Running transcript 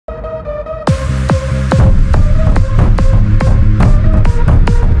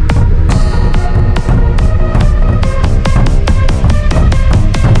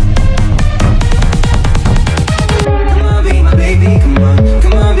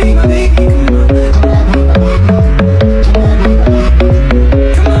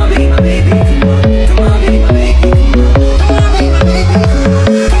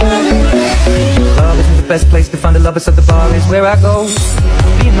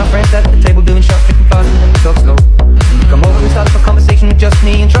my friends at the table doing shots, drinking fast and then we talk slow. Come over and start up a conversation with just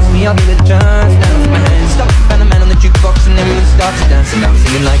me, and trust me, I'll give it a chance. Down with my hands, stop, found a man on the jukebox, and everyone starts to dance. And I'm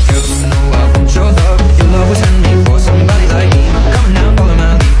singing like you know I want your love. Your love was handmade for somebody like me. Come on now, follow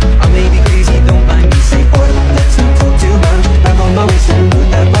my lead. I may be crazy, don't mind me. Say boy, let's not talk too much. Back on my waist and put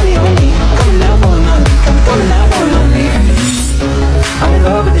that body on me. Come on now, follow my lead. Come on now, follow me. I'm in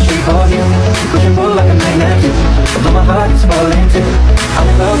love with the shape of you. You push and pull like a magnet do. Although my heart is falling too. I'm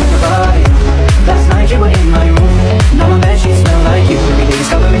in love with your body. Last night you were in my room. Now my bedsheets smell like you. Every day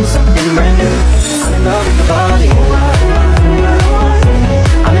discovering something brand new. I'm in love with your body.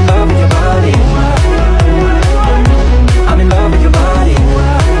 I'm in love with your body. I'm in love with your body.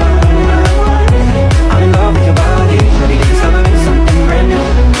 I'm in love with your body. Every day discovering something brand new.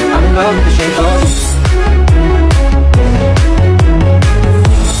 I'm in love with the shape of you.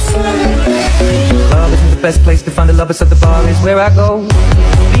 Love isn't the best place to find a lover, so the bar is where I go.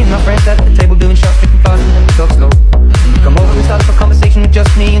 Me and my friends at the table doing shots, drinking fast and then we talk slow. Come over and start up a conversation with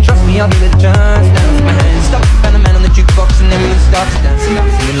just me, and trust me, I'll give it a chance. Down with my hands, stop, found a man on the jukebox, and everyone starts to dance. And I'm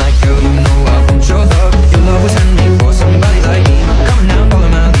feeling like you know I want your love.